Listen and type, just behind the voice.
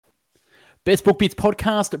Best Book Bits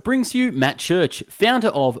podcast brings you Matt Church, founder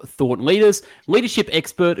of Thought Leaders, leadership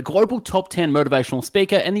expert, global top 10 motivational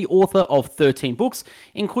speaker, and the author of 13 books,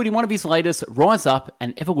 including one of his latest, Rise Up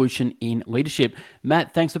and Evolution in Leadership.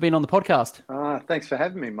 Matt, thanks for being on the podcast. Thanks for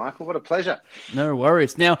having me, Michael. What a pleasure. No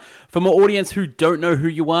worries. Now, for my audience who don't know who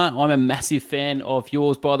you are, I'm a massive fan of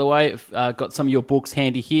yours, by the way. I've got some of your books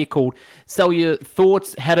handy here called Sell Your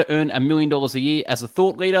Thoughts, How to Earn $1 Million a Year as a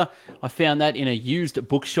Thought Leader. I found that in a used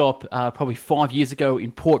bookshop probably 5 years ago in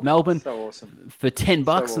Port Melbourne. So awesome. For $10.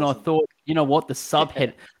 So awesome. And I thought, you know what, the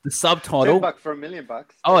subtitle. $10 for $1 million.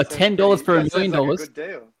 Oh, $10 for $1 million. Like a good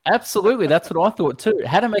deal. Absolutely. That's what I thought too.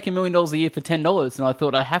 How to make $1 million a year for $10. And I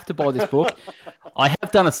thought I have to buy this book. I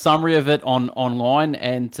have done a summary of it online,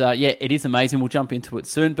 and it is amazing. We'll jump into it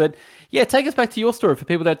soon. But yeah, take us back to your story for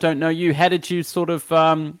people that don't know you. How did you sort of,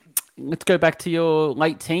 let's go back to your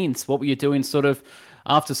late teens. What were you doing sort of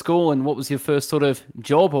after school, and what was your first sort of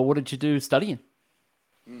job, or what did you do studying?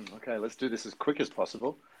 Okay, let's do this as quick as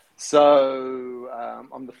possible. So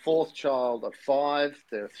I'm the fourth child of five.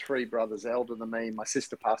 There are three brothers elder than me. My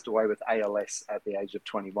sister passed away with ALS at the age of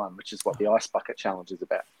 21, which is what the Ice Bucket Challenge is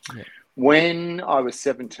about. Yeah. When I was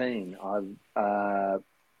 17, I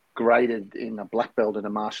graded in a black belt in a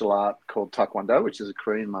martial art called Taekwondo, which is a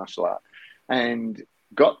Korean martial art. And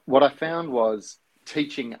what I found was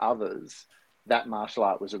teaching others that martial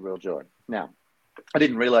art was a real joy. Now, I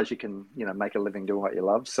didn't realize you can, make a living doing what you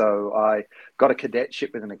love. So I got a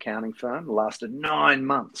cadetship with an accounting firm, lasted 9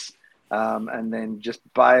 months, and then just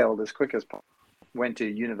bailed as quick as possible. Went to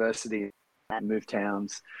university, moved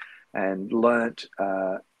towns, and learnt.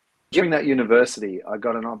 During that university,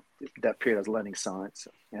 that period I was learning science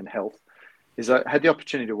and health. I had the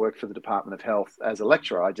opportunity to work for the Department of Health as a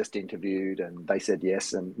lecturer. I just interviewed and they said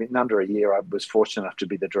yes. And in under a year, I was fortunate enough to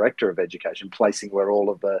be the director of education, placing where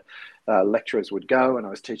all of the lecturers would go. And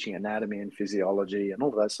I was teaching anatomy and physiology and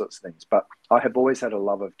all those sorts of things. But I have always had a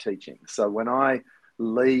love of teaching. So when I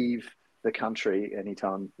leave the country,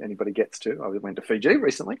 anytime anybody gets to, I went to Fiji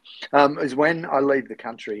recently, is when I leave the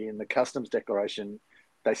country in the customs declaration,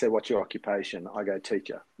 they say, what's your occupation? I go,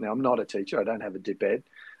 teacher. Now, I'm not a teacher. I don't have a dip ed.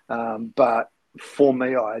 But for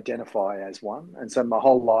me, I identify as one. And so my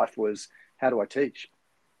whole life was, how do I teach?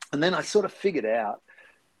 And then I sort of figured out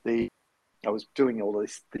I was doing all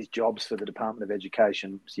these jobs for the Department of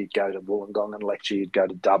Education. So you'd go to Wollongong and lecture, you'd go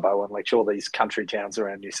to Dubbo and lecture, all these country towns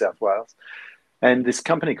around New South Wales. And this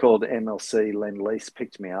company called MLC Lend-Lease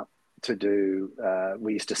picked me up to do,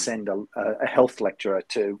 we used to send a health lecturer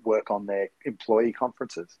to work on their employee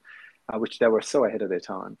conferences, which they were so ahead of their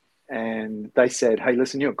time. And they said, hey,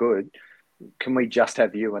 listen, you're good. Can we just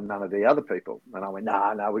have you and none of the other people? And I went,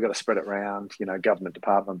 no, we've got to spread it around, government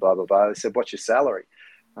department, blah, blah, blah. They said, what's your salary?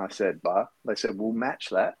 And I said, blah. They said, we'll match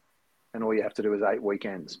that. And all you have to do is 8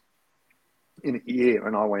 weekends in a year.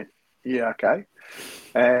 And I went, yeah, okay.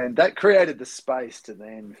 And that created the space to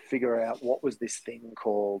then figure out what was this thing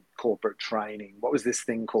called corporate training? What was this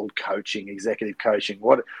thing called coaching, executive coaching?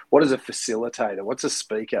 What is a facilitator? What's a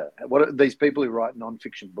speaker? What are these people who write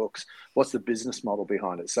nonfiction books? What's the business model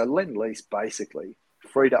behind it? So Lend-Lease basically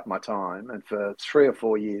freed up my time. And for 3 or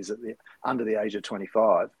 4 years under the age of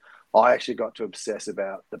 25, I actually got to obsess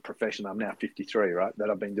about the profession. I'm now 53, right? That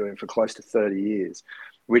I've been doing for close to 30 years,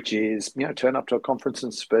 which is, turn up to a conference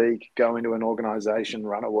and speak, go into an organization,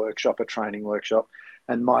 run a workshop, a training workshop.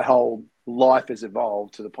 And my whole life has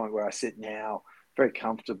evolved to the point where I sit now very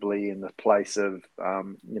comfortably in the place of,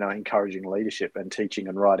 encouraging leadership and teaching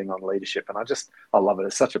and writing on leadership. And I love it.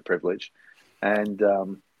 It's such a privilege. And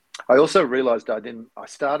I also realized I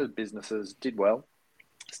started businesses, did well,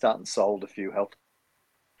 and sold a few health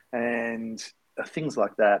and things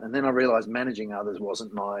like that. And then I realized managing others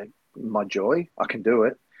wasn't my joy. I can do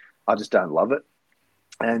it. I just don't love it.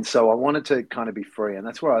 And so I wanted to kind of be free. And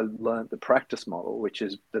that's where I learned the practice model, which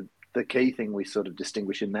is the key thing we sort of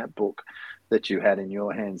distinguish in that book that you had in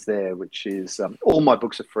your hands there, which is all my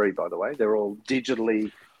books are free, by the way. They're all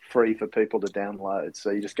digitally free for people to download. So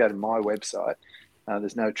you just go to my website.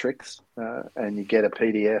 There's no tricks, and you get a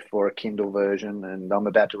PDF or a Kindle version, and I'm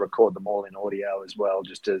about to record them all in audio as well,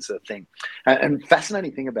 just as a thing. And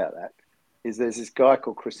fascinating thing about that is there's this guy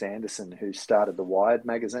called Chris Anderson who started the Wired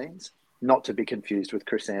magazines, not to be confused with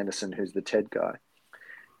Chris Anderson, who's the TED guy.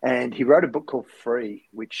 And he wrote a book called Free,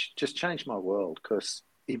 which just changed my world because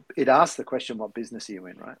it asked the question, what business are you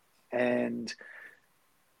in, right? And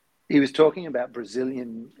he was talking about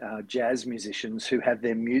Brazilian jazz musicians who have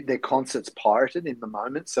their concerts pirated in the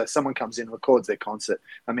moment. So someone comes in, records their concert.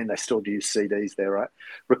 I mean, they still use CDs there, right?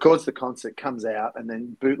 Records the concert, comes out, and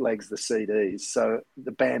then bootlegs the CDs. So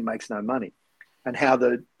the band makes no money. and how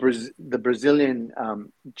the Brazilian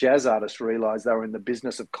jazz artists realized they were in the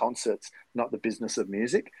business of concerts, not the business of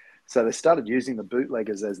music. So they started using the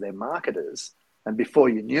bootleggers as their marketers. And before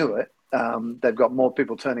you knew it, they've got more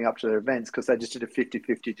people turning up to their events because they just did a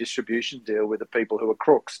 50-50 distribution deal with the people who were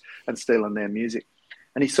crooks and stealing their music.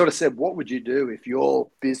 And he sort of said, what would you do if your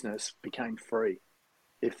business became free?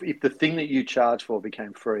 If the thing that you charge for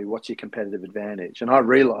became free, what's your competitive advantage? And I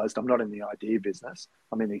realized I'm not in the idea business.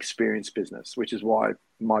 I'm in the experience business, which is why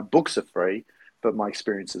my books are free, but my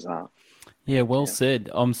experiences aren't. Yeah, well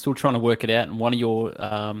said. I'm still trying to work it out. And one of your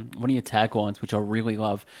taglines, which I really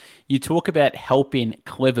love, you talk about helping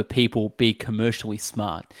clever people be commercially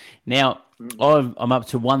smart. Now, I'm up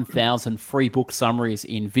to 1,000 free book summaries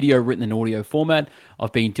in video, written, and audio format.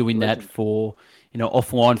 I've been doing that for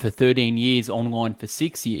offline for 13 years, online for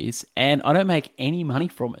 6 years, and I don't make any money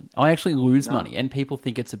from it. I actually lose money, and people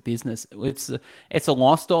think it's a business. It's a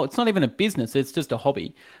lifestyle. It's not even a business. It's just a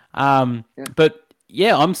hobby. But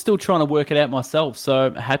yeah, I'm still trying to work it out myself.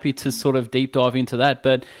 So happy to sort of deep dive into that.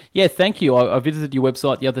 But yeah, thank you. I visited your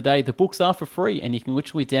website the other day. The books are for free, and you can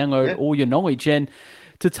literally download all your knowledge. And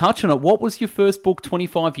to touch on it, what was your first book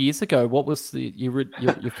 25 years ago? What was your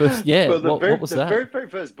first? Yeah, well, what was that? The very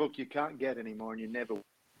first book you can't get anymore, and you never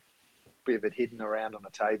be of it hidden around on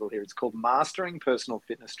a table here. It's called Mastering Personal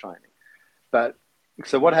Fitness Training. But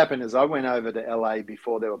so what happened is I went over to LA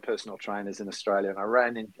before there were personal trainers in Australia, and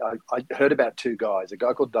I heard about two guys, a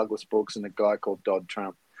guy called Douglas Brooks and a guy called Dodd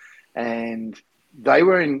Trump, and they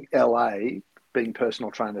were in LA being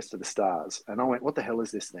personal trainers to the stars. And I went, what the hell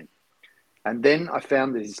is this thing? And then I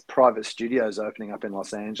found these private studios opening up in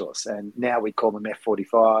Los Angeles, and now we call them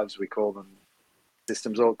F45s, we call them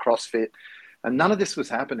systems, all CrossFit, and none of this was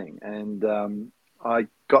happening. And I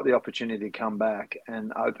got the opportunity to come back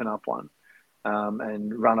and open up one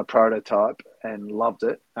and run a prototype, and loved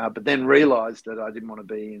it, but then realized that I didn't want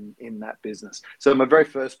to be in that business. So my very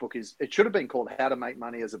first book it should have been called How to Make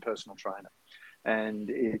Money as a Personal Trainer.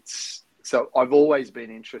 And so I've always been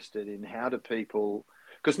interested in how do people,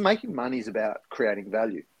 because making money is about creating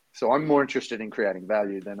value. So I'm more interested in creating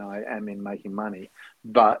value than I am in making money,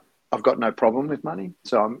 but I've got no problem with money.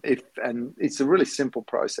 So and it's a really simple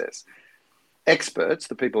process. Experts,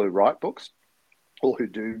 the people who write books or who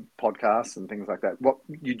do podcasts and things like that, what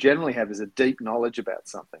you generally have is a deep knowledge about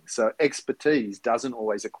something. So expertise doesn't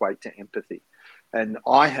always equate to empathy. And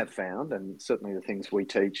I have found, and certainly the things we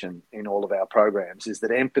teach in all of our programs, is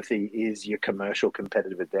that empathy is your commercial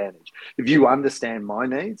competitive advantage. If you understand my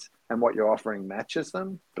needs and what you're offering matches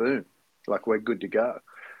them, boom, like we're good to go.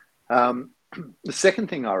 The second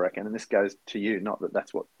thing I reckon, and this goes to you, not that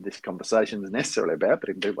that's what this conversation is necessarily about, but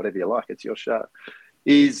you can do whatever you like, it's your show,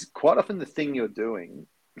 is quite often the thing you're doing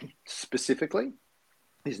specifically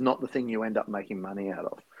is not the thing you end up making money out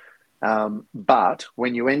of. But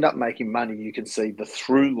when you end up making money, you can see the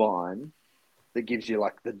through line that gives you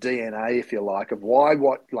like the DNA, if you like, of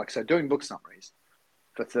so doing book summaries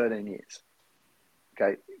for 13 years.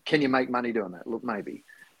 Okay. Can you make money doing that? Look, maybe.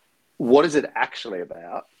 What is it actually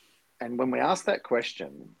about? And when we ask that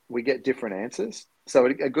question, we get different answers. So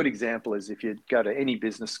a good example is if you go to any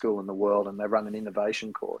business school in the world and they run an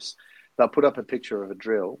innovation course, they'll put up a picture of a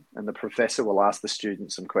drill and the professor will ask the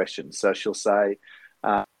student some questions. So she'll say,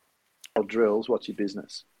 drills, what's your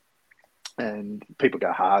business? And people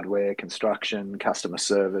go hardware, construction, customer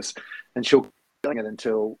service, and she'll keep doing it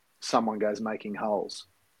until someone goes making holes.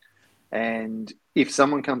 And if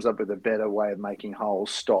someone comes up with a better way of making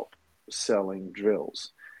holes, stop selling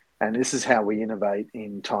drills. And this is how we innovate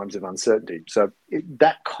in times of uncertainty. So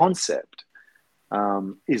that concept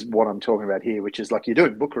is what I'm talking about here, which is like you're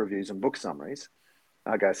doing book reviews and book summaries.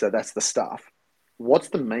 Okay, so that's the stuff. What's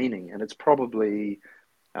the meaning? And it's probably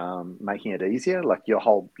making it easier. Like your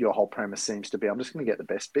whole premise seems to be, I'm just going to get the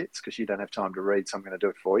best bits because you don't have time to read, so I'm going to do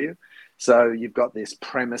it for you. So you've got this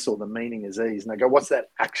premise, or the meaning is ease. And they go, what's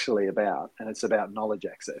that actually about? And it's about knowledge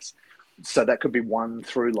access. So that could be one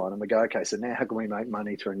through line. And we go, okay, so now how can we make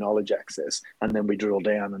money through knowledge access? And then we drill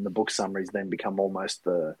down, and the book summaries then become almost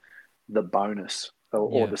the bonus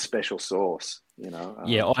or the special sauce,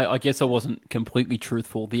 I guess I wasn't completely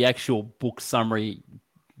truthful. The actual book summary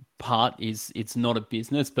part is, it's not a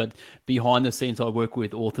business, but behind the scenes I work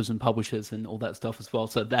with authors and publishers and all that stuff as well.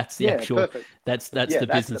 So that's the actual perfect. that's the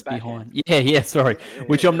business behind.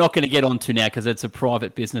 Which I'm not going to get onto now because it's a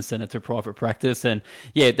private business and it's a private practice. And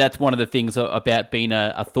that's one of the things about being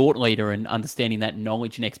a thought leader and understanding that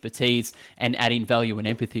knowledge and expertise and adding value and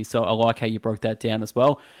empathy. So I like how you broke that down as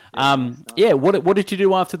well. What did you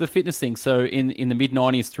do after the fitness thing? So in the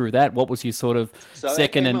mid-90s through that, what was your sort of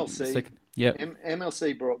second? Yep.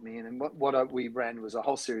 MLC brought me in, and we ran was a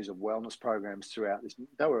whole series of wellness programs throughout this.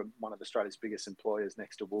 They were one of Australia's biggest employers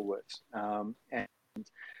next to Woolworths. And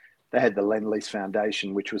they had the Lend-Lease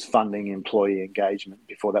Foundation, which was funding employee engagement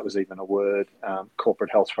before that was even a word,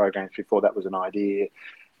 corporate health programs before that was an idea.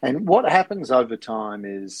 And what happens over time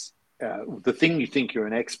is the thing you think you're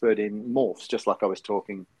an expert in morphs, just like I was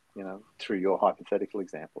talking, through your hypothetical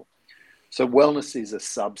example. So wellness is a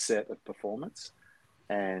subset of performance,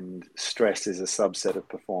 and stress is a subset of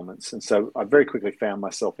performance. And so I very quickly found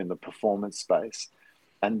myself in the performance space.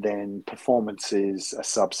 And then performance is a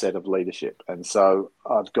subset of leadership. And so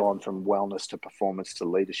I've gone from wellness to performance to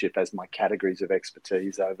leadership as my categories of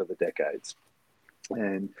expertise over the decades.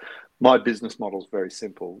 And my business model is very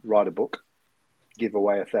simple. Write a book, give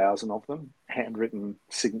away 1,000 of them, handwritten,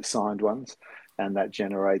 signed ones, and that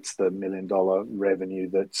generates the $1 million revenue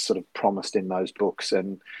that's sort of promised in those books.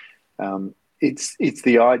 And it's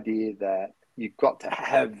the idea that you've got to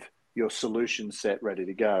have your solution set ready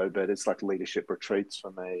to go, but it's like leadership retreats for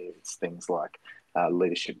me. It's things like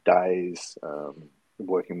leadership days,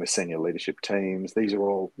 working with senior leadership teams. These are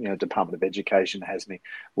all, Department of Education has me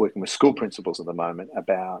working with school principals at the moment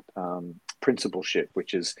about principalship,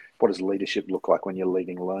 which is what does leadership look like when you're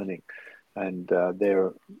leading learning. And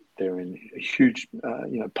they're in a huge,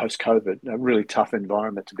 post-COVID, a really tough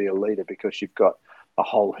environment to be a leader because you've got a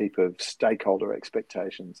whole heap of stakeholder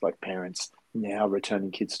expectations, like parents now returning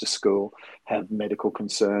kids to school have medical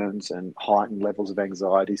concerns and heightened levels of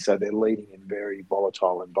anxiety. So they're leading in very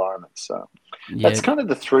volatile environments. So that's kind of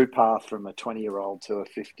the through path from a 20-year-old to a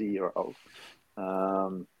 50-year-old.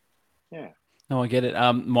 Yeah. No, I get it.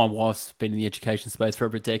 My wife's been in the education space for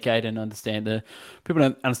over a decade and people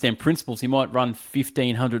don't understand principles. You might run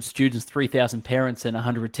 1,500 students, 3,000 parents, and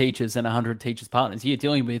 100 teachers and 100 teachers partners. You're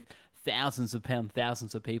dealing with thousands of pounds,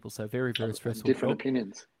 thousands of people. So very, very stressful. Different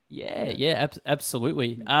opinions. Yeah,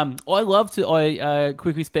 absolutely. I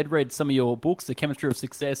quickly sped read some of your books, The Chemistry of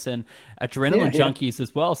Success and Adrenaline Junkies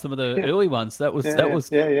as well. Some of the early ones. That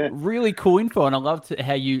was really cool info, and I loved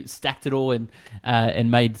how you stacked it all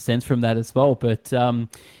and made sense from that as well. But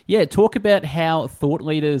talk about how thought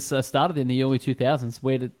leaders started in the early 2000s.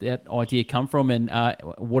 Where did that idea come from, and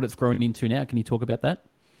what it's grown into now? Can you talk about that?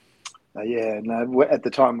 At the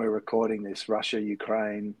time we're recording this, Russia,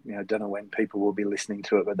 Ukraine, don't know when people will be listening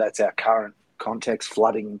to it, but that's our current context,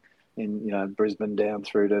 flooding in, Brisbane down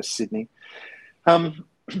through to Sydney. So in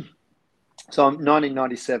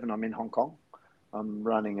 1997, I'm in Hong Kong. I'm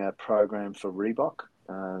running a program for Reebok.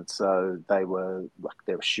 So they were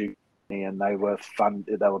shooting and they were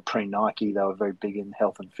pre-Nike. They were very big in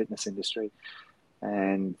health and fitness industry.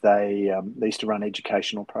 And they used to run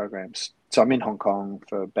educational programs. So I'm in Hong Kong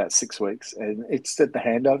for about 6 weeks, and it's at the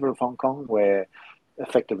handover of Hong Kong where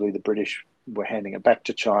effectively the British were handing it back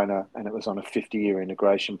to China, and it was on a 50-year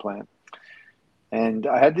integration plan. And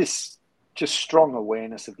I had this just strong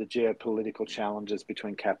awareness of the geopolitical challenges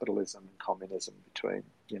between capitalism and communism, between,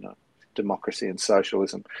 democracy and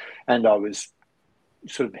socialism. And I was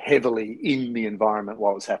sort of heavily in the environment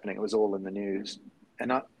while it was happening. It was all in the news.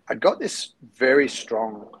 And I got this very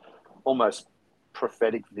strong, almost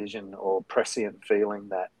prophetic vision or prescient feeling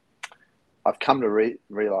that I've come to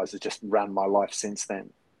realize has just run my life since then,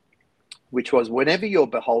 which was whenever you're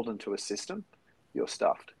beholden to a system, you're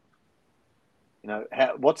stuffed.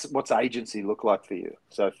 What's agency look like for you?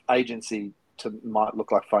 So agency might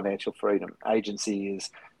look like financial freedom. Agency is,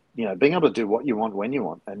 being able to do what you want when you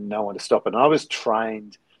want and no one to stop it. And I was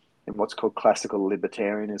trained in what's called classical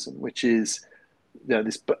libertarianism, which is,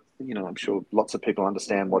 I'm sure lots of people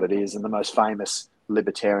understand what it is. And the most famous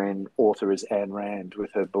libertarian author is Ayn Rand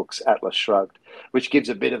with her books Atlas Shrugged, which gives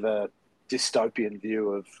a bit of a dystopian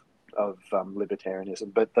view of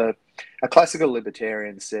libertarianism. But a classical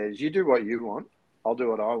libertarian says, you do what you want, I'll do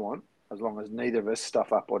what I want, as long as neither of us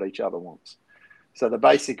stuff up what each other wants. So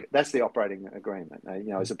that's the operating agreement,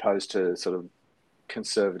 as opposed to sort of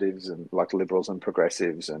conservatives and like liberals and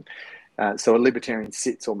progressives. And so a libertarian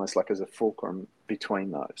sits almost like as a fulcrum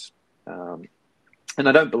between those. And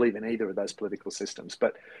I don't believe in either of those political systems,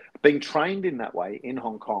 but being trained in that way in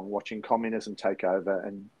Hong Kong, watching communism take over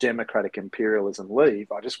and democratic imperialism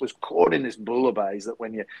leave, I just was caught in this bouillabaisse that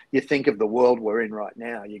when you think of the world we're in right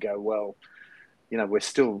now, you go, well, we're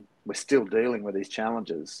still dealing with these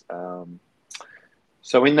challenges.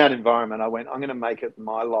 So in that environment, I went, I'm going to make it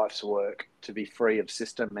my life's work to be free of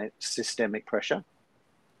systemic pressure.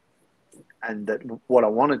 And that what I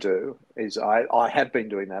want to do is I have been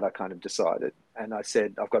doing that, I kind of decided. And I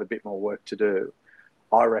said, I've got a bit more work to do.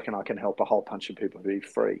 I reckon I can help a whole bunch of people be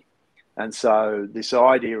free. And so this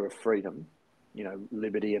idea of freedom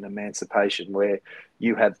liberty and emancipation, where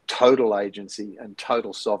you have total agency and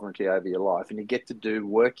total sovereignty over your life, and you get to do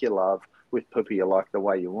work you love with people you like the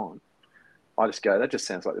way you want. I just go, that just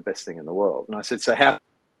sounds like the best thing in the world. And I said, so how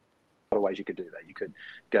other ways you could do that? You could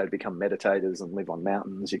go to become meditators and live on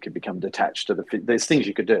mountains. You could become detached to there's things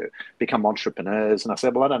you could do, become entrepreneurs. And I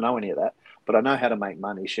said, well, I don't know any of that, but I know how to make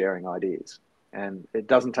money sharing ideas. And it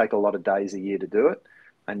doesn't take a lot of days a year to do it.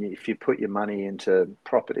 And if you put your money into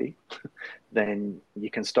property, then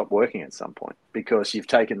you can stop working at some point, because you've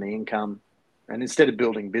taken the income, and instead of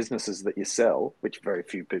building businesses that you sell, which very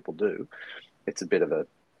few people do, it's a bit of a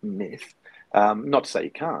myth. Not to say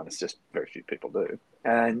you can't, it's just very few people do.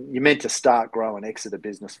 And you're meant to start, grow, and exit a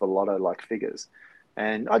business for lotto-like figures.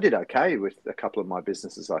 And I did okay with a couple of my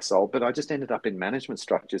businesses I sold, but I just ended up in management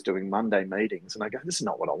structures doing Monday meetings. And I go, this is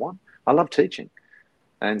not what I want. I love teaching.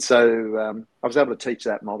 And so I was able to teach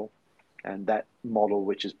that model. And that model,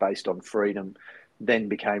 which is based on freedom, then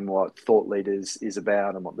became what Thought Leaders is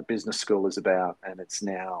about and what the business school is about. And it's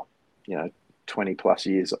now, 20 plus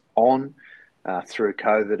years on. Through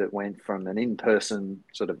COVID, it went from an in-person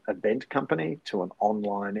sort of event company to an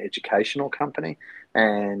online educational company.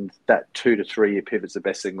 And that 2 to 3 year pivot's the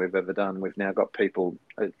best thing we've ever done. We've now got people,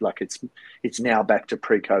 like it's now back to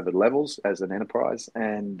pre-COVID levels as an enterprise.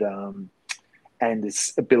 And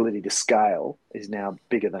its ability to scale is now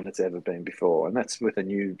bigger than it's ever been before. And that's with a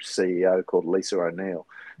new CEO called Lisa O'Neill,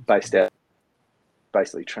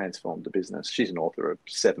 basically transformed the business. She's an author of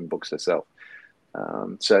 7 books herself.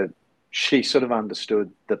 So she sort of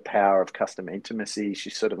understood the power of customer intimacy. She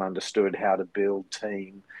sort of understood how to build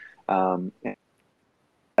team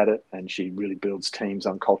at it, and she really builds teams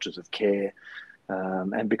on cultures of care.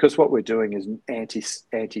 And because what we're doing is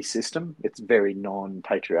anti-system, it's very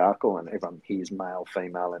non-patriarchal, and everyone hears male,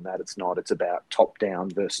 female, and that it's not. It's about top-down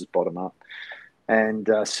versus bottom-up. And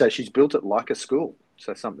so she's built it like a school.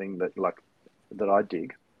 So something that I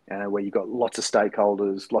dig, where you've got lots of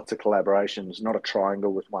stakeholders, lots of collaborations, not a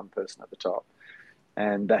triangle with one person at the top.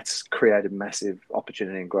 And that's created massive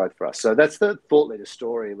opportunity and growth for us. So that's the Thought Leader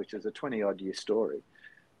story, which is a 20-odd year story.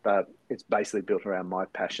 But it's basically built around my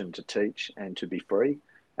passion to teach and to be free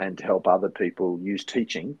and to help other people use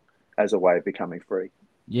teaching as a way of becoming free.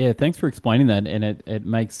 Yeah, thanks for explaining that. And it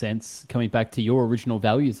makes sense coming back to your original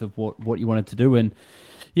values of what you wanted to do. And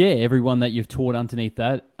yeah, everyone that you've taught underneath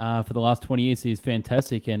that for the last 20 years is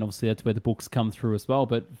fantastic. And obviously that's where the books come through as well.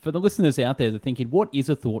 But for the listeners out there that are thinking, what is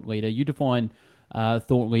a thought leader? You define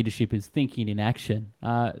thought leadership as thinking in action.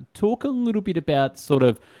 Talk a little bit about sort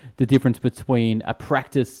of the difference between a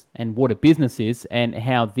practice and what a business is, and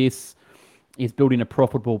how this is building a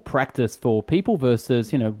profitable practice for people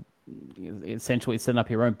versus, essentially setting up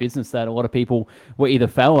your own business that a lot of people will either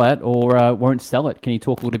fail at or won't sell it. Can you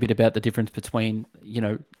talk a little bit about the difference between,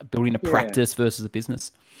 building a practice versus a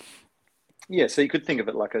business? Yeah, so you could think of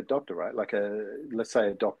it like a doctor, right? Let's say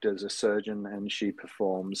a doctor is a surgeon and she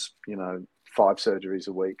performs, 5 surgeries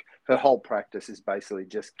a week. Her whole practice is basically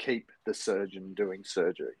just keep the surgeon doing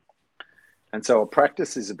surgery. And so a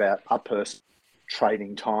practice is about a person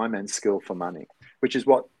trading time and skill for money, which is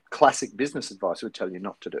what classic business advice would tell you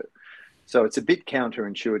not to do. So it's a bit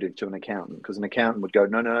counterintuitive to an accountant, because an accountant would go,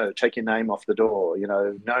 no, take your name off the door.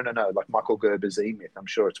 No, like Michael Gerber's E-Myth. I'm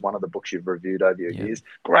sure it's one of the books you've reviewed over your years.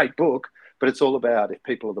 Great book, but it's all about if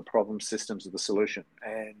people are the problem, systems are the solution.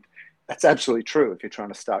 And that's absolutely true if you're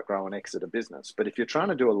trying to start, grow, and exit a business. But if you're trying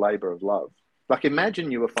to do a labor of love, like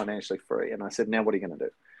imagine you were financially free and I said, now what are you going to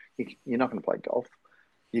do? You're not going to play golf.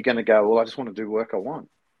 You're going to go, well, I just want to do work I want.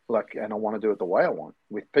 And I want to do it the way I want,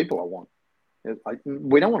 with people I want.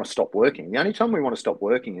 We don't want to stop working. The only time we want to stop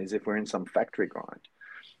working is if we're in some factory grind.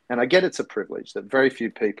 And I get it's a privilege that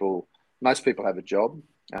most people have a job,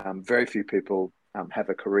 very few people have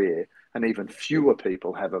a career, and even fewer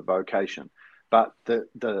people have a vocation. But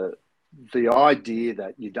the idea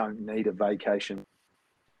that you don't need a vocation,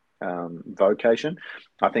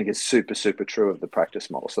 I think is super, super true of the practice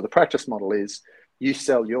model. So the practice model is you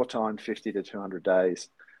sell your time 50 to 200 days.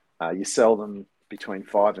 You sell them between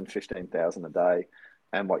 5 and 15,000 a day.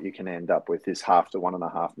 And what you can end up with is $500,000 to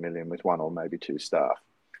 $1.5 million with 1 or maybe 2 staff.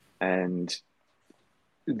 And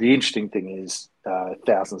the interesting thing is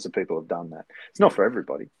thousands of people have done that. It's not for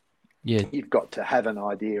everybody. Yeah. You've got to have an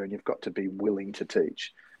idea and you've got to be willing to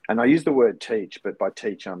teach. And I use the word teach, but by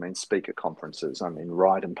teach, I mean speak at conferences. I mean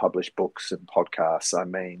write and publish books and podcasts. I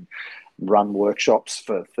mean run workshops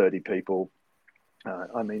for 30 people.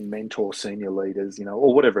 I mean mentor senior leaders,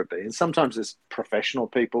 or whatever it be. And sometimes there's professional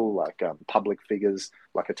people like public figures,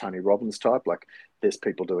 like a Tony Robbins type. Like there's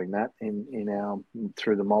people doing that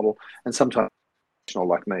through the model. And sometimes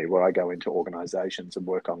like me, where I go into organizations and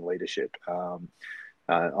work on leadership. I'm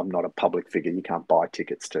not a public figure. You can't buy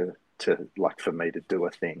tickets to like for me to do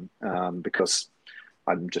a thing because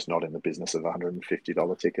I'm just not in the business of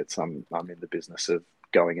 $150 tickets. I'm in the business of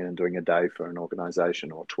going in and doing a day for an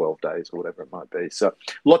organization or 12 days or whatever it might be. So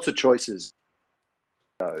lots of choices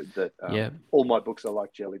that all my books are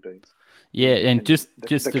like jelly beans. Yeah, and just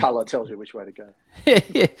the color tells you which way to go.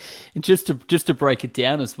 Yeah, and just to break it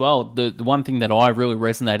down as well, the one thing that I really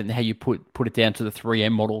resonated in how you put it down to the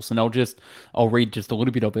 3M models, and I'll read just a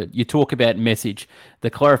little bit of it. You talk about message,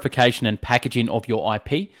 the clarification and packaging of your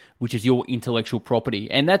IP, which is your intellectual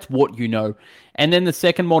property, and that's what you know. And then the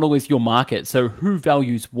second model is your market. So who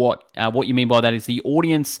values what? What you mean by that is the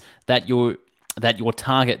audience that your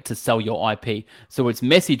target to sell your IP. So it's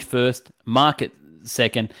message first, market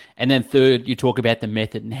second, and then third, you talk about the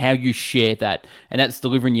method and how you share that, and that's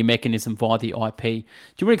delivering your mechanism via the IP. Do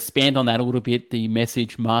you want to expand on that a little bit, the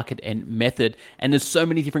message, market, and method? And there's so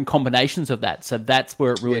many different combinations of that, so that's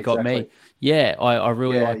where it really got me. Yeah, I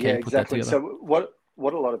really like how you put that together. So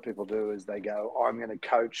what a lot of people do is they go, I'm going to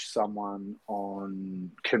coach someone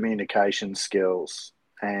on communication skills.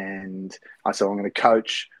 And so I'm going to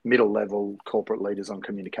coach middle-level corporate leaders on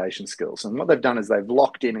communication skills. And what they've done is they've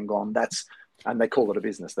locked in and gone, and they call it a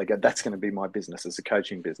business. They go, that's going to be my business as a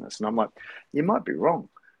coaching business. And I'm like, you might be wrong.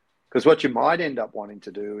 Because what you might end up wanting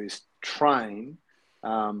to do is train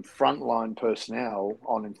frontline personnel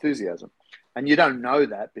on enthusiasm. And you don't know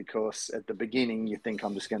that because at the beginning you think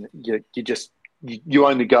I'm just going to, you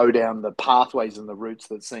only go down the pathways and the routes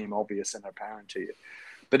that seem obvious and apparent to you.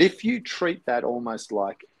 But if you treat that almost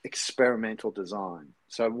like experimental design,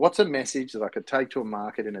 so what's a message that I could take to a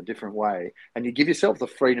market in a different way, and you give yourself the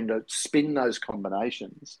freedom to spin those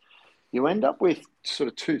combinations, you end up with sort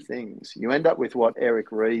of two things. You end up with what Eric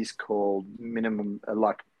Ries called minimum,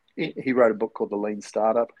 he wrote a book called The Lean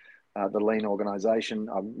Startup, The Lean Organization.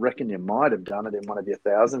 I reckon you might have done it in one of your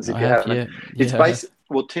thousands if you haven't. It's based,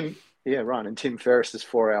 well, Tim Ferriss's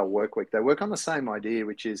 4-hour work week. They work on the same idea,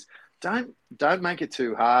 which is don't make it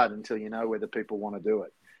too hard until you know whether people want to do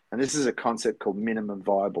it. And this is a concept called minimum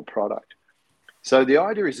viable product. So the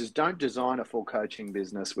idea is don't design a full coaching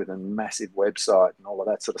business with a massive website and all of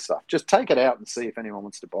that sort of stuff. Just take it out and see if anyone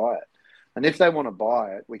wants to buy it. And if they want to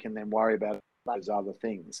buy it, we can then worry about those other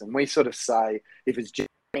things. And we sort of say, if it's just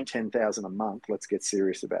 $10,000 a month, let's get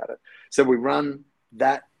serious about it. So we run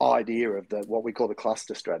that idea of what we call the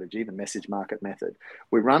cluster strategy, the message market method.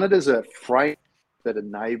 We run it as a framework that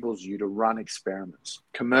enables you to run experiments,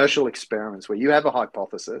 commercial experiments, where you have a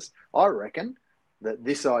hypothesis. I reckon that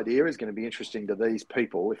this idea is going to be interesting to these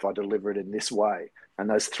people if I deliver it in this way. And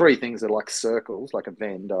those three things are like circles, like a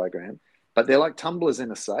Venn diagram, but they're like tumblers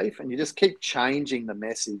in a safe, and you just keep changing the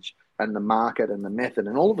message and the market and the method,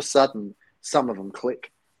 and all of a sudden, some of them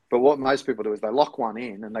click. But what most people do is they lock one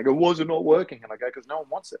in and they go, "Was it not working?" And I go, "Because no one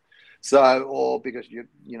wants it." So, or because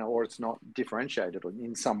or it's not differentiated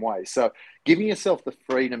in some way. So, giving yourself the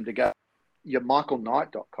freedom to go, your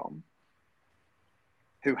michaelknight.com,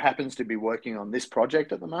 who happens to be working on this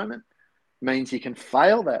project at the moment, means you can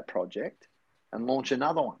fail that project and launch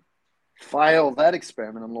another one. Fail that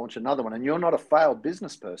experiment and launch another one. And you're not a failed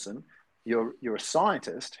business person. You're a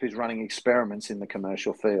scientist who's running experiments in the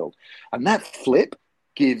commercial field. And that flip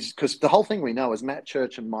gives, because the whole thing we know is Matt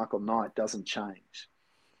Church and Michael Knight doesn't change.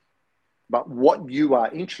 But what you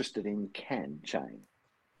are interested in can change.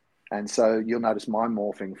 And so you'll notice my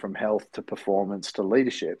morphing from health to performance to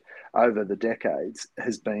leadership over the decades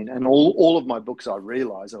has been, and all of my books I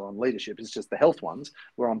realize are on leadership. It's just the health ones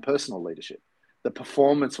were on personal leadership. The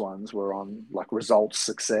performance ones were on like results,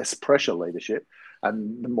 success, pressure leadership.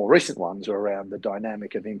 And the more recent ones are around the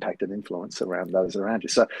dynamic of impact and influence around those around you.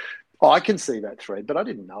 So I can see that thread, but I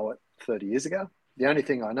didn't know it 30 years ago. The only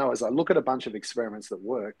thing I know is I look at a bunch of experiments that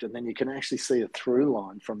worked, and then you can actually see a through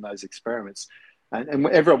line from those experiments. And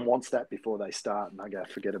everyone wants that before they start. And I go,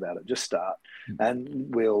 forget about it, just start.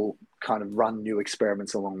 And we'll kind of run new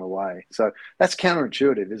experiments along the way. So that's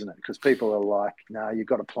counterintuitive, isn't it? Because people are like, no, you've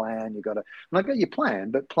got to plan. You've got to, and I go, you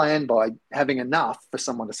plan, but plan by having enough for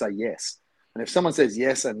someone to say yes. And if someone says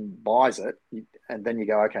yes and buys it, and then you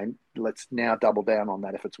go, okay, let's now double down on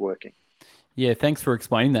that if it's working. Yeah, thanks for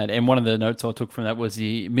explaining that. And one of the notes I took from that was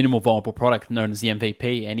the minimal viable product known as the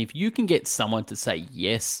MVP. And if you can get someone to say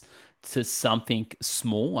yes to something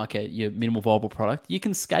small, like your minimal viable product, you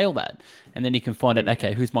can scale that. And then you can find out,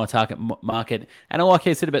 okay, who's my target market? And I like how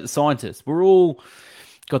you said about the scientists. We're all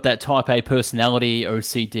got that type A personality,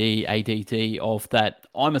 OCD, ADD of that.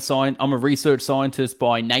 I'm a research scientist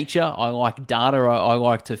by nature. I like data. I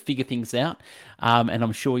like to figure things out. And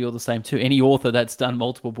I'm sure you're the same too. Any author that's done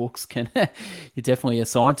multiple books you're definitely a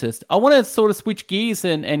scientist. I want to sort of switch gears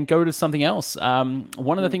and go to something else.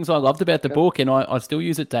 One of the things I loved about the book, and I still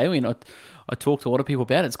use it daily, and I talk to a lot of people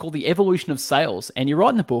about it. It's called The Evolution of Sales. And you write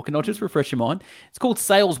in the book, and I'll just refresh your mind, it's called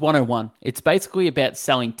Sales 101. It's basically about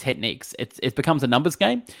selling techniques. It becomes a numbers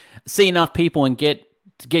game. See enough people and get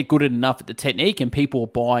good enough at the technique, and people will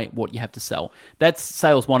buy what you have to sell. That's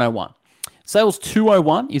Sales 101. Sales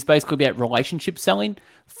 201 is basically about relationship selling.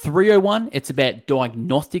 301, it's about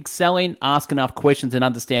diagnostic selling. Ask enough questions and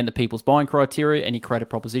understand the people's buying criteria, and you create a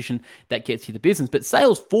proposition that gets you the business. But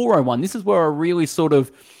Sales 401, this is where I really sort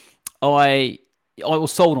of I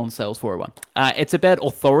was sold on Sales 401. It's about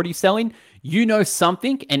authority selling. You know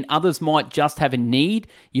something, and others might just have a need.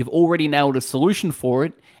 You've already nailed a solution for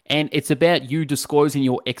it, and it's about you disclosing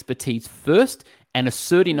your expertise first and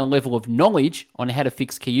asserting a level of knowledge on how to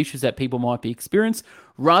fix key issues that people might be experiencing,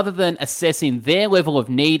 rather than assessing their level of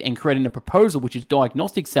need and creating a proposal, which is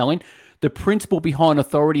diagnostic selling. The principle behind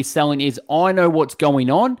authority selling is I know what's going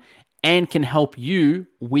on and can help you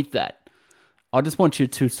with that. I just want you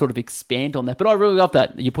to sort of expand on that. But I really love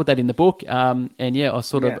that. You put that in the book. And yeah, I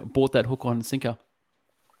sort of bought that hook, line, and sinker.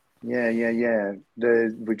 Yeah.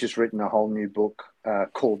 We've just written a whole new book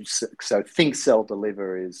called, so Think, Sell,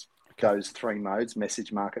 Deliver goes 3 modes,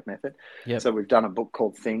 message, market, method. Yep. So we've done a book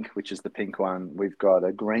called Think, which is the pink one. We've got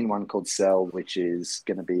a green one called Sell, which is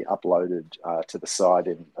going to be uploaded to the site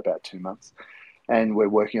in about 2 months. And we're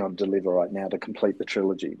working on Deliver right now to complete the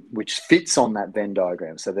trilogy, which fits on that Venn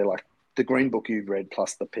diagram. So they're like the green book you've read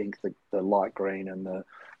plus the pink, the light green, and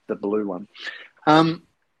the blue one. And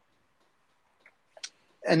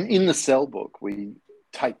in the Sell book, we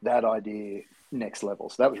take that idea next level.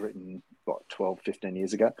 So that was written, 12, 15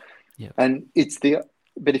 years ago. Yep. And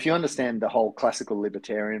but if you understand the whole classical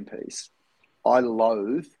libertarian piece, I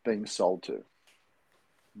loathe being sold to,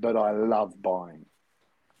 but I love buying.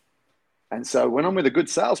 And so when I'm with a good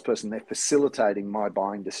salesperson, they're facilitating my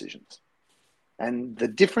buying decisions. And the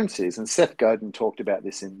difference is, and Seth Godin talked about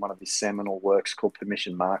this in one of his seminal works called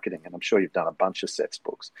Permission Marketing, and I'm sure you've done a bunch of Seth's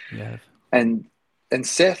books. Yeah. And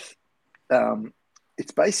Seth,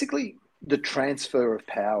 it's basically the transfer of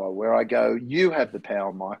power, where I go, you have the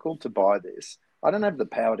power, Michael, to buy this. I don't have the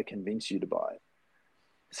power to convince you to buy it.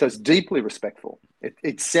 So it's deeply respectful.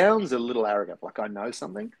 It sounds a little arrogant, like I know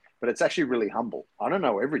something, but it's actually really humble. I don't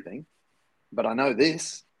know everything, but I know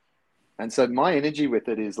this. And so my energy with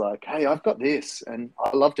it is like, hey, I've got this, and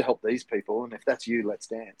I love to help these people. And if that's you, let's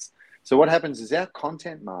dance. So what happens is our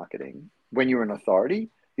content marketing, when you're an authority,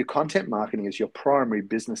 your content marketing is your primary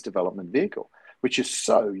business development vehicle, which is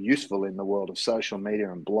so useful in the world of social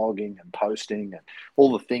media and blogging and posting and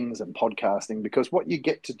all the things and podcasting, because what you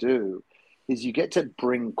get to do is you get to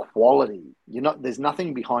bring quality. There's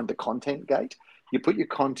nothing behind the content gate. You put your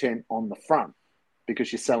content on the front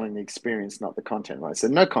because you're selling the experience, not the content, right? So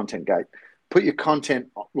no content gate. Put your content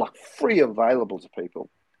like free available to people,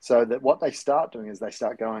 so that what they start doing is they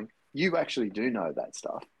start going, you actually do know that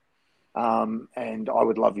stuff. And I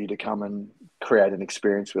would love you to come and create an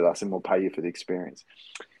experience with us, and we'll pay you for the experience.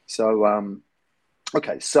 So,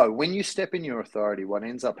 okay. So when you step in your authority, what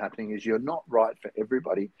ends up happening is you're not right for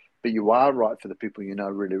everybody, but you are right for the people you know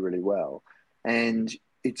really, really well. And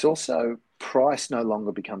it's also price no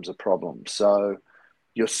longer becomes a problem. So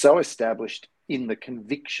you're so established in the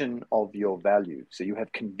conviction of your value. So you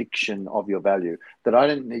have conviction of your value that I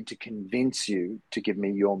don't need to convince you to give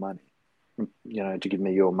me your money. To give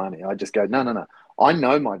me your money. I just go, no. I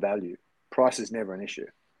know my value. Price is never an issue.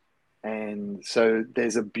 And so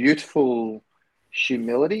there's a beautiful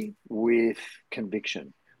humility with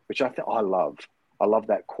conviction, which I love. I love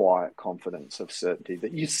that quiet confidence of certainty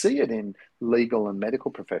that you see it in legal and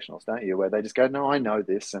medical professionals, don't you? Where they just go, no, I know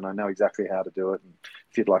this and I know exactly how to do it. And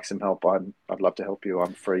if you'd like some help, I'd love to help you.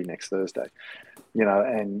 I'm free next Thursday,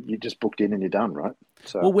 and you just booked in and you're done, right?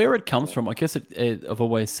 So, well, where it comes from, I guess I've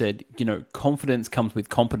always said, confidence comes with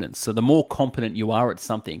competence. So the more competent you are at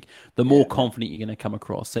something, the more confident you're going to come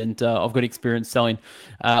across. And I've got experience selling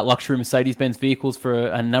luxury Mercedes-Benz vehicles for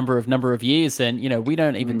a number of years. And, we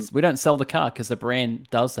don't sell the car because the brand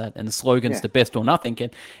does that. And the slogan's the best or nothing.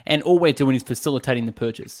 And all we're doing is facilitating the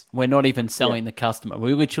purchase. We're not even selling the customer.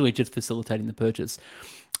 We're literally just facilitating the purchase.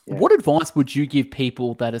 Yeah. What advice would you give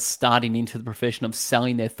people that are starting into the profession of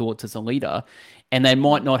selling their thoughts as a leader, and they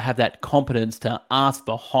might not have that competence to ask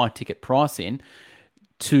for high ticket pricing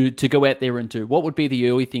to go out there and do? What would be the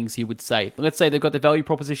early things you would say? Let's say they've got the value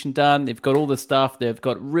proposition done, they've got all the stuff, they've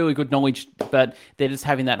got really good knowledge, but they're just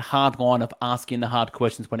having that hard line of asking the hard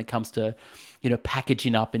questions when it comes to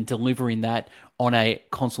packaging up and delivering that on a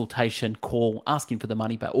consultation call, asking for the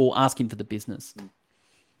money back or asking for the business.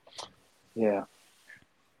 Yeah.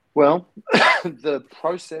 Well, the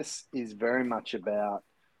process is very much about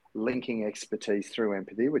linking expertise through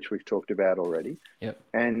empathy, which we've talked about already. Yep.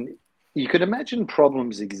 And you could imagine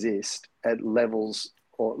problems exist at levels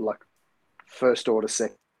or like first order,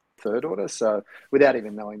 second, third order. So without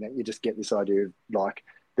even knowing that, you just get this idea of like,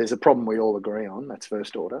 there's a problem we all agree on. That's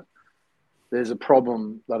first order. There's a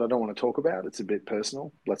problem that I don't want to talk about. It's a bit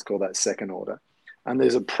personal. Let's call that second order. And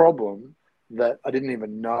there's a problem that I didn't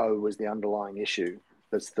even know was the underlying issue.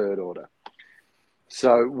 That's third order.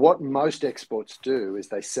 So what most experts do is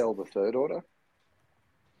they sell the third order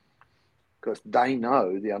because they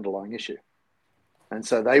know the underlying issue. And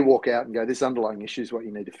so they walk out and go, this underlying issue is what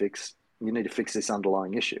you need to fix. You need to fix this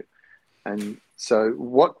underlying issue. And so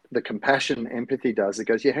what the compassion empathy does, it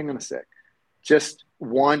goes, yeah, hang on a sec. Just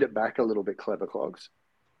wind it back a little bit, clever clogs.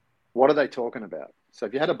 What are they talking about? So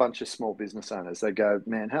if you had a bunch of small business owners, they go,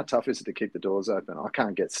 man, how tough is it to keep the doors open? I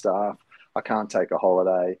can't get staff. I can't take a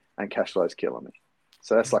holiday and cash flow's killing me.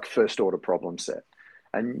 So that's like first order problem set.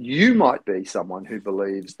 And you might be someone who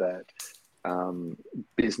believes that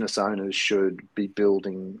business owners should be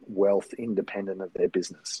building wealth independent of their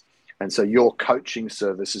business. And so your coaching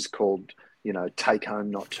service is called, take home,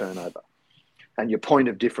 not turnover. And your point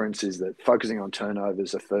of difference is that focusing on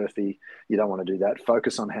turnovers are filthy. You don't want to do that.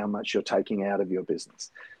 Focus on how much you're taking out of your business.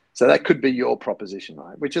 So that could be your proposition,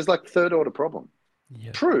 right? Which is like third order problem.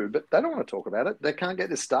 Yep. True, but they don't want to talk about it. They can't get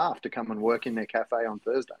the staff to come and work in their cafe on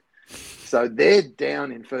Thursday. So they're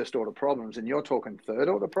down in first order problems and you're talking third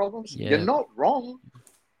order problems. Yeah. You're not wrong.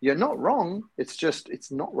 You're not wrong. It's just, it's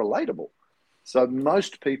not relatable. So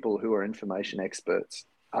most people who are information experts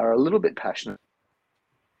are a little bit passionate.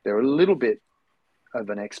 They're a little bit of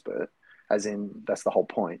an expert, as in that's the whole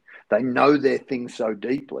point. They know their thing so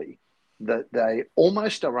deeply that they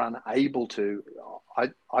almost are unable to,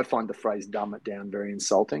 I find the phrase dumb it down very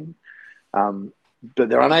insulting, but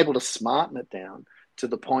they're unable to smarten it down to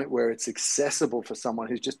the point where it's accessible for someone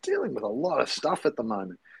who's just dealing with a lot of stuff at the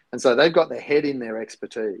moment. And so they've got their head in their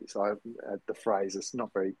expertise. The phrase is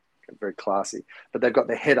not very classy, but they've got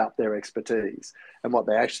their head up their expertise. And what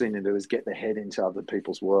they actually need to do is get their head into other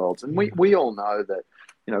people's worlds. And we all know that,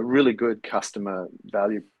 really good customer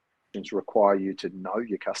value require you to know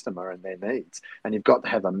your customer and their needs. And you've got to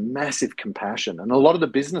have a massive compassion. And a lot of the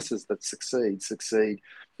businesses that succeed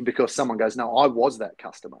because someone goes, no, I was that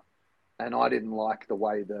customer and I didn't like the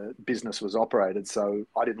way the business was operated. So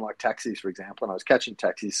I didn't like taxis, for example, and I was catching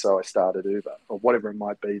taxis, so I started Uber or whatever it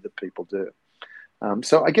might be that people do.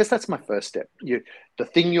 So I guess that's my first step. The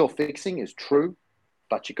thing you're fixing is true,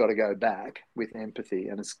 but you've got to go back with empathy.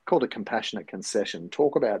 And it's called a compassionate concession.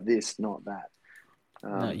 Talk about this, not that.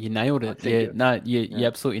 No, you nailed it. You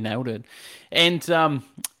absolutely nailed it. And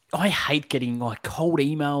I hate getting like cold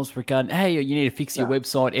emails regarding, hey, you need to fix your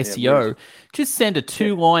website SEO. Just send a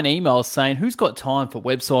 2-line email saying, who's got time for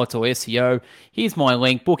websites or SEO? Here's my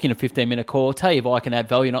link, book in a 15-minute call, tell you if I can add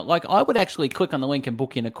value or not. Like, I would actually click on the link and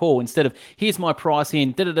book in a call instead of, here's my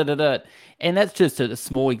pricing, da-da-da-da-da. And that's just a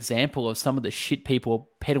small example of some of the shit people are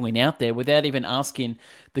peddling out there without even asking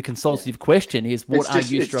the consultative question is, what are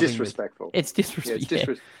you struggling with? Disrespectful. It's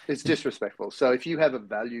disrespectful. It's disrespectful. So if you have a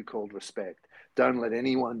value called respect, don't let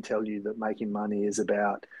anyone tell you that making money is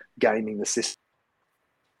about gaming the system.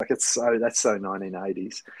 Like that's so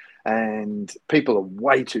 1980s, and people are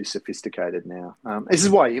way too sophisticated now. This is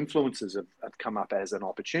why influencers have come up as an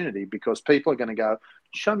opportunity, because people are going to go,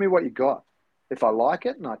 show me what you got. If I like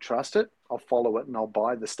it and I trust it, I'll follow it and I'll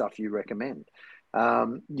buy the stuff you recommend.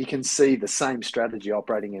 You can see the same strategy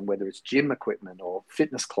operating in whether it's gym equipment or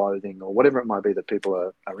fitness clothing or whatever it might be that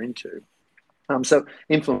people are into. So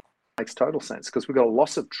influence makes total sense because we've got a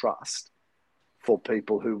loss of trust for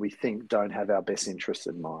people who we think don't have our best interests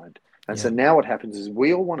in mind. And so now what happens is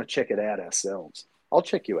we all want to check it out ourselves. I'll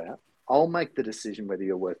check you out. I'll make the decision whether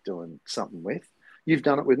you're worth doing something with. You've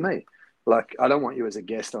done it with me. Like, I don't want you as a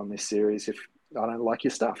guest on this series if I don't like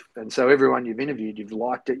your stuff. And so everyone you've interviewed, you've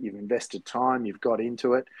liked it, you've invested time, you've got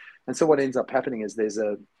into it. And so what ends up happening is there's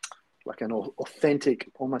an authentic,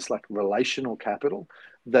 almost like relational capital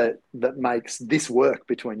that makes this work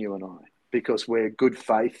between you and I, because we're good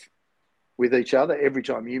faith with each other. Every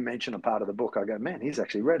time you mention a part of the book, I go, man, he's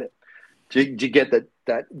actually read it. Do you get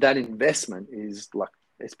that investment is like,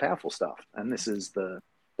 it's powerful stuff. And that's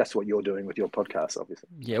that's what you're doing with your podcast, obviously.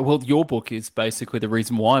 Yeah, well, your book is basically the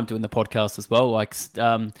reason why I'm doing the podcast as well. Like,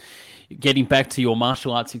 getting back to your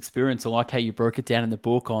martial arts experience, I like how you broke it down in the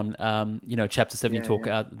book on, chapter 7, you talk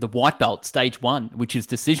the white belt, stage 1, which is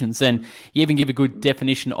decisions. And you even give a good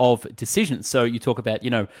definition of decisions. So you talk about,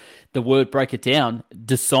 the word, break it down,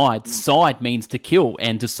 decide. Side means to kill,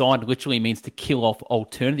 and decide literally means to kill off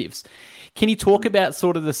alternatives. Can you talk about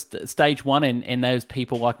sort of the stage 1 and those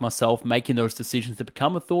people like myself making those decisions to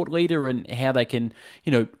become a thought leader, and how they can,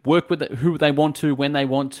 work with who they want to, when they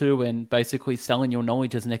want to, and basically selling your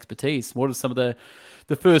knowledge as an expertise? What are some of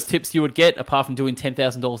the first tips you would get, apart from doing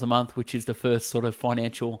 $10,000 a month, which is the first sort of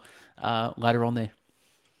financial ladder on there?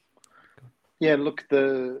 Yeah, look,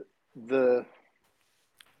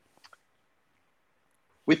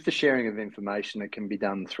 with the sharing of information, it can be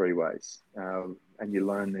done 3 ways. And you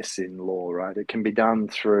learn this in law, right? It can be done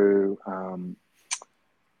through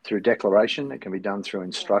declaration, it can be done through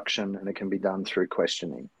instruction, and it can be done through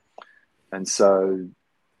questioning. And so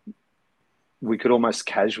we could almost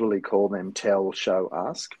casually call them tell, show,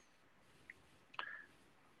 ask.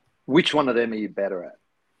 Which one of them are you better at?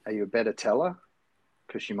 Are you a better teller?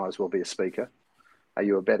 Because you might as well be a speaker. Are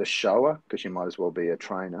you a better shower? Because you might as well be a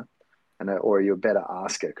trainer. Or are you a better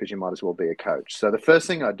asker? Because you might as well be a coach. So the first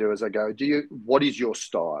thing I do is I go, what is your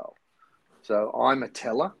style? So I'm a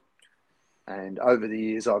teller, and over the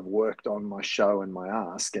years I've worked on my show and my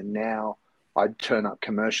ask, and now I turn up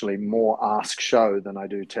commercially more ask show than I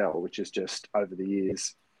do tell, which is just over the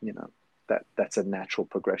years, that's a natural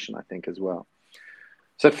progression, I think, as well.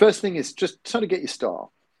 So first thing is just sort of get your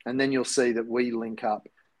style, and then you'll see that we link up,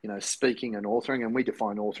 speaking and authoring, and we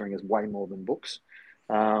define authoring as way more than books.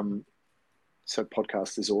 So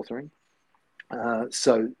podcast is authoring.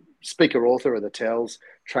 So speaker, author are the tells,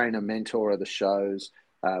 trainer, mentor are the shows,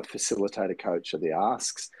 facilitator, coach are the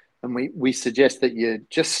asks. And we suggest that you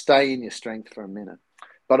just stay in your strength for a minute.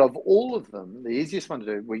 But of all of them, the easiest one to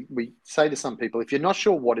do, we say to some people, if you're not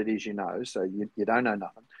sure what it is so you don't know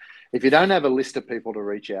nothing, if you don't have a list of people to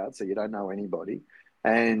reach out, so you don't know anybody,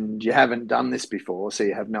 and you haven't done this before, so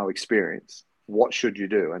you have no experience, what should you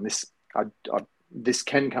do? And this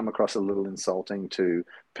can come across a little insulting to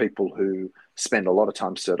people who spend a lot of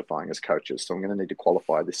time certifying as coaches. So I'm going to need to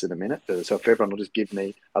qualify this in a minute. So if everyone will just give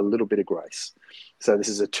me a little bit of grace. So this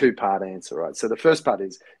is a 2-part answer, right? So the first part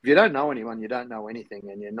is, if you don't know anyone, you don't know anything,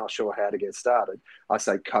 and you're not sure how to get started, I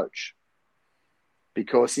say coach.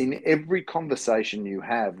 Because in every conversation you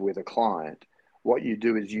have with a client, what you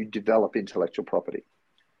do is you develop intellectual property.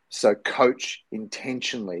 So coach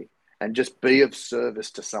intentionally, and just be of service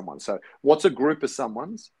to someone. So what's a group of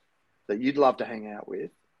someone's that you'd love to hang out with,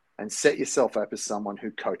 and set yourself up as someone who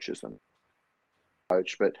coaches them.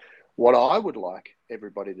 Coach. But what I would like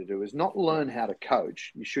everybody to do is not learn how to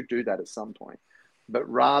coach. You should do that at some point. But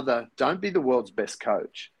rather, don't be the world's best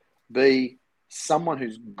coach. Be someone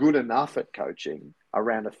who's good enough at coaching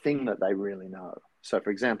around a thing that they really know. So for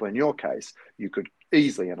example, in your case, you could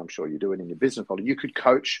easily, and I'm sure you do it in your business model, you could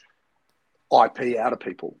coach IP out of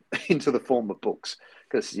people into the form of books,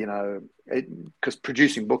 because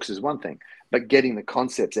producing books is one thing, but getting the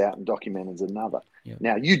concepts out and documented is another. Yeah.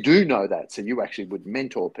 Now you do know that, so you actually would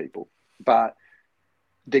mentor people, but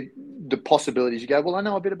the possibilities, you go, well, I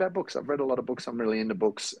know a bit about books. I've read a lot of books. I'm really into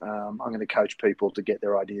books. I'm going to coach people to get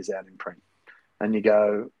their ideas out in print. And you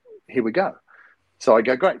go, here we go. So I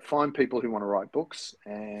go, great, find people who want to write books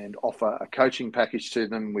and offer a coaching package to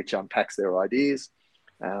them, which unpacks their ideas.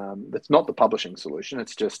 That's not the publishing solution.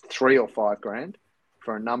 It's just $3,000 or $5,000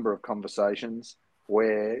 for a number of conversations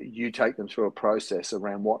where you take them through a process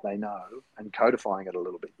around what they know and codifying it a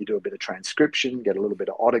little bit. You do a bit of transcription, get a little bit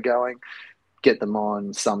of otter going, get them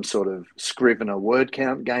on some sort of Scrivener word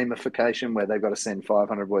count gamification where they've got to send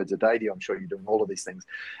 500 words a day to you. I'm sure you're doing all of these things.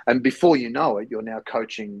 And before you know it, you're now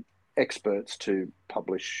coaching experts to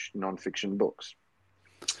publish nonfiction books.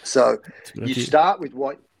 So you start with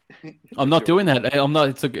what... I'm not doing that. I'm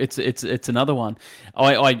not. It's another one.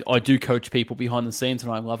 I do coach people behind the scenes,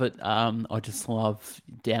 and I love it. I just love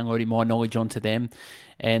downloading my knowledge onto them,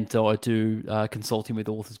 and I do consulting with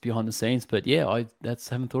authors behind the scenes. But yeah,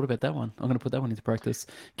 haven't thought about that one. I'm going to put that one into practice.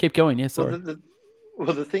 Keep going. Yeah, sorry.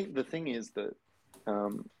 The thing is that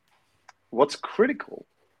what's critical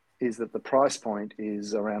is that the price point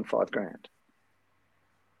is around $5,000.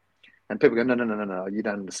 And people go, no, you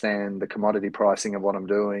don't understand the commodity pricing of what I'm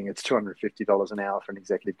doing. It's $250 an hour for an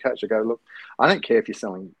executive coach. I go, look, I don't care if you're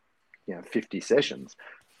selling 50 sessions,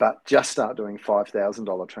 but just start doing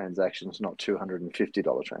 $5,000 transactions, not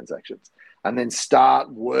 $250 transactions. And then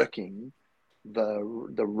start working the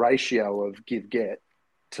ratio of give-get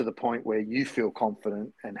to the point where you feel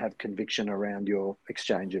confident and have conviction around your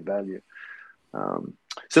exchange of value.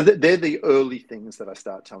 So they're the early things that I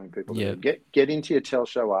start telling people to do. Get into your tell,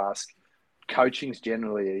 show, ask. Coaching's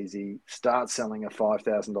generally easy. Start selling a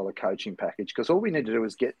 $5,000 coaching package, because all we need to do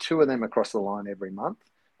is get 2 of them across the line every month,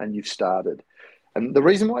 and you've started. And the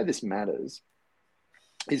reason why this matters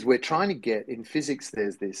is we're trying to get, in physics,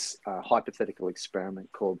 there's this hypothetical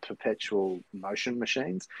experiment called perpetual motion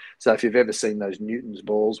machines. So if you've ever seen those Newton's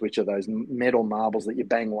balls, which are those metal marbles that you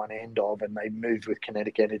bang one end of and they move with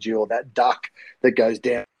kinetic energy, or that duck that goes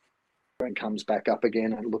down and comes back up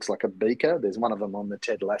again and it looks like a beaker. There's one of them on the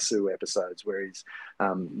Ted Lasso episodes where he's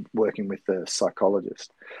working with the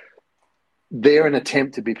psychologist. They're an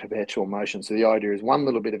attempt to be perpetual motion. So the idea is one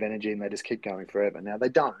little bit of energy and they just keep going forever. Now, they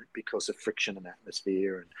don't, because of friction and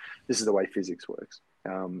atmosphere, and this is the way physics works.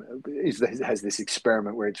 It has this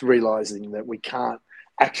experiment where it's realizing that we can't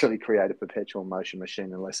actually create a perpetual motion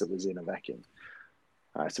machine unless it was in a vacuum.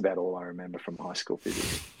 It's about all I remember from high school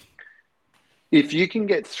physics. If you can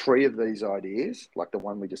get 3 of these ideas, like the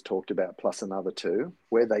one we just talked about, plus another 2,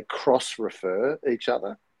 where they cross-refer each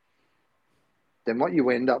other, then what you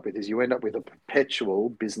end up with is a perpetual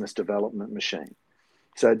business development machine.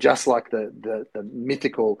 So just like the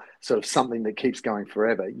mythical sort of something that keeps going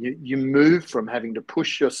forever, you move from having to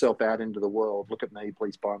push yourself out into the world, look at me,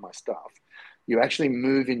 please buy my stuff. You actually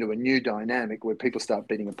move into a new dynamic where people start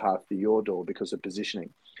beating a path to your door because of positioning.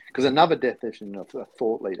 Because another definition of a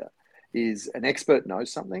thought leader is an expert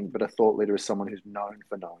knows something, but a thought leader is someone who's known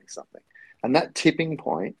for knowing something. And that tipping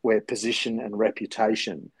point where position and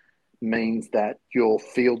reputation means that you're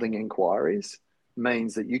fielding inquiries,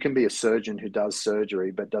 means that you can be a surgeon who does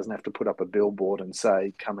surgery but doesn't have to put up a billboard and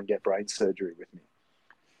say, come and get brain surgery with me,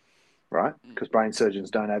 right? Because brain surgeons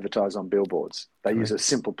don't advertise on billboards. They use a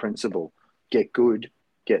simple principle: get good,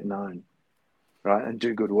 get known, right? And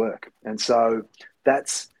do good work. And so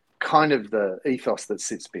that's kind of the ethos that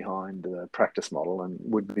sits behind the practice model, and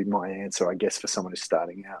would be my answer, I guess, for someone who's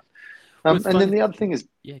starting out. And then the other thing is,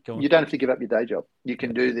 you don't have to give up your day job. You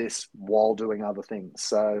can do this while doing other things.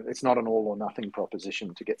 So it's not an all or nothing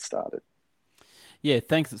proposition to get started. Yeah,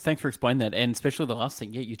 thanks for explaining that, and especially the last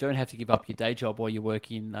thing. Yeah, you don't have to give up your day job while you're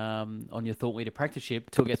working on your thought leader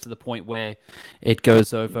practiceship till it gets to the point where it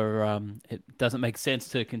goes over. It doesn't make sense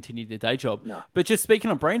to continue the day job. No. But just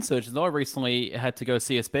speaking on brain surgeons, I recently had to go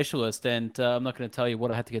see a specialist, and I'm not going to tell you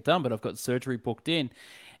what I had to get done, but I've got surgery booked in.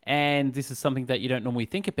 And this is something that you don't normally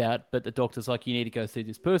think about, but the doctor's like, you need to go see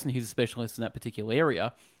this person who's a specialist in that particular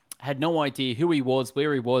area. Had no idea who he was,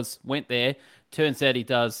 where he was, went there. Turns out he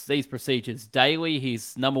does these procedures daily.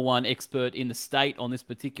 He's #1 expert in the state on this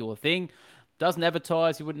particular thing. Doesn't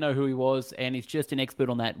advertise, you wouldn't know who he was, and he's just an expert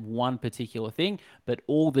on that one particular thing. But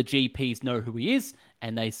all the GPs know who he is,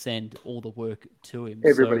 and they send all the work to him.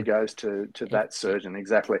 Everybody goes to that surgeon,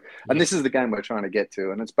 exactly. And this is the game we're trying to get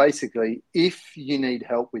to. And it's basically, if you need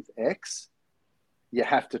help with X, you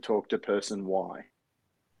have to talk to person Y.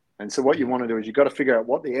 And so what you want to do is you've got to figure out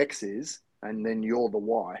what the X is, and then you're the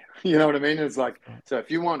Y. You know what I mean? It's like, so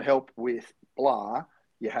if you want help with blah,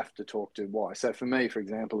 you have to talk to Y. So for me, for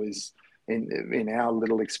example, is in our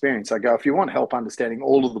little experience, I go, if you want help understanding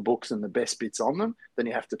all of the books and the best bits on them, then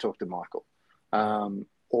you have to talk to Michael.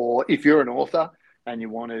 Or if you're an author and you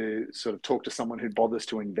want to sort of talk to someone who bothers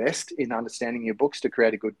to invest in understanding your books to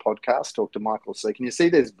create a good podcast, talk to Michael. So can you see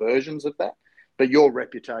there's versions of that? But your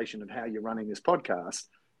reputation of how you're running this podcast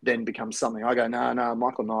then becomes something. I go, no,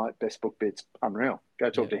 Michael Knight, best book bits, unreal. Go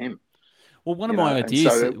talk to him. Well, one of my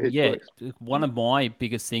ideas, one of my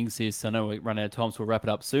biggest things is, I know we run out of time, so we'll wrap it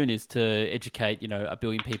up soon, is to educate, 1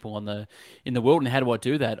 billion people in the world. And how do I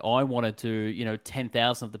do that? I want to do,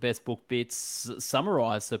 10,000 of the best book bits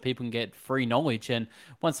summarized so people can get free knowledge. And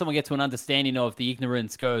once someone gets to an understanding of the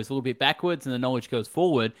ignorance goes a little bit backwards and the knowledge goes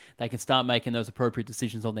forward, they can start making those appropriate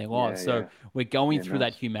decisions on their lives. We're going through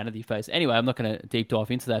that humanity phase. Anyway, I'm not going to deep dive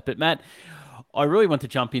into that. But Matt, I really want to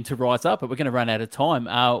jump into Rise Up, but we're going to run out of time.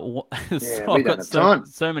 I've got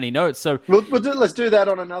so many notes. So let's do that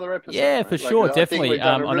on another episode. Yeah, for sure, definitely.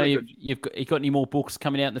 I know you've got any more books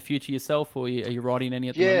coming out in the future yourself, or are you writing any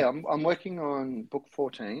at the moment? I'm working on book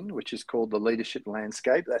 14, which is called The Leadership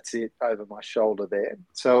Landscape. That's it over my shoulder there.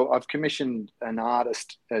 So I've commissioned an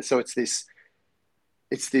artist. So it's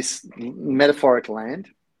this metaphoric land,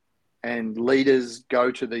 and leaders go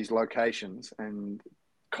to these locations and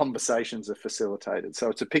conversations are facilitated. So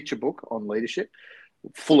it's a picture book on leadership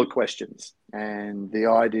full of questions. And the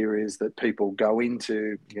idea is that people go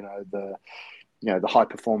into, the High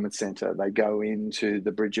Performance Center. They go into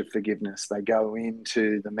the Bridge of Forgiveness. They go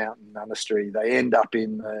into the Mountain Monastery. They end up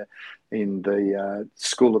in the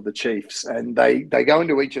School of the Chiefs, and they go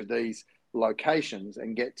into each of these locations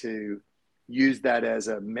and get to use that as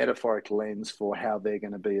a metaphoric lens for how they're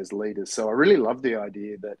going to be as leaders. So I really love the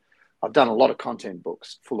idea that I've done a lot of content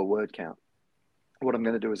books full of word count. What I'm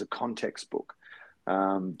going to do is a context book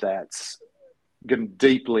that's going to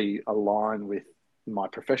deeply align with my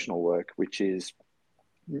professional work, which is,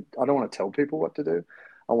 I don't want to tell people what to do.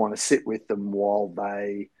 I want to sit with them while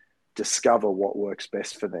they discover what works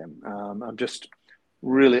best for them.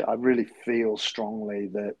 I really feel strongly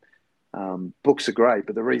that books are great,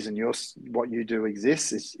 but the reason what you do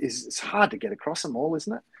exists is it's hard to get across them all,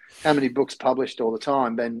 isn't it? How many books published all the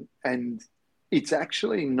time, and it's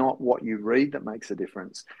actually not what you read that makes a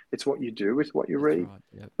difference. It's what you do with what you read, right,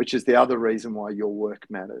 yep. Which is the other reason why your work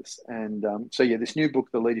matters. And this new book,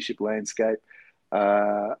 The Leadership Landscape,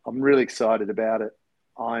 I'm really excited about it.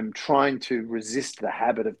 I'm trying to resist the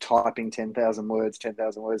habit of typing 10,000 words,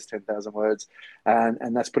 10,000 words, 10,000 words.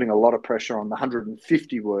 And that's putting a lot of pressure on the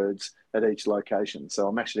 150 words at each location. So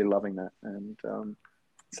I'm actually loving that. And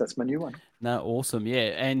so that's my new one. No, awesome.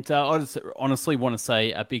 Yeah. And I just honestly want to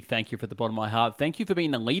say a big thank you from the bottom of my heart. Thank you for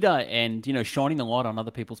being a leader and, shining the light on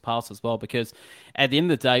other people's paths as well, because at the end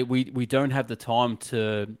of the day, we don't have the time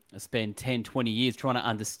to spend 10, 20 years trying to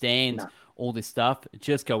understand all this stuff.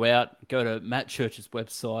 Just go to Matt Church's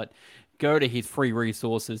website, go to his free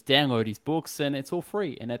resources, download his books, and it's all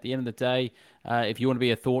free. And at the end of the day, if you want to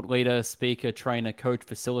be a thought leader, speaker, trainer, coach,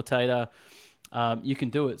 facilitator, you can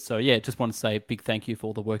do it. So yeah, just want to say a big thank you for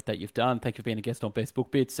all the work that you've done. Thank you for being a guest on Best Book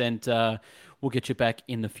Bits, and we'll get you back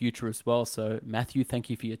in the future as well. So Matthew, thank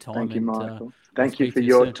you for your time. Thank you, Michael. Thank you for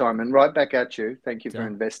your time, and right back at you. Thank you for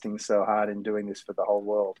investing so hard in doing this for the whole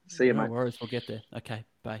world. See you, mate. No worries. We'll get there. Okay.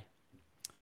 Bye.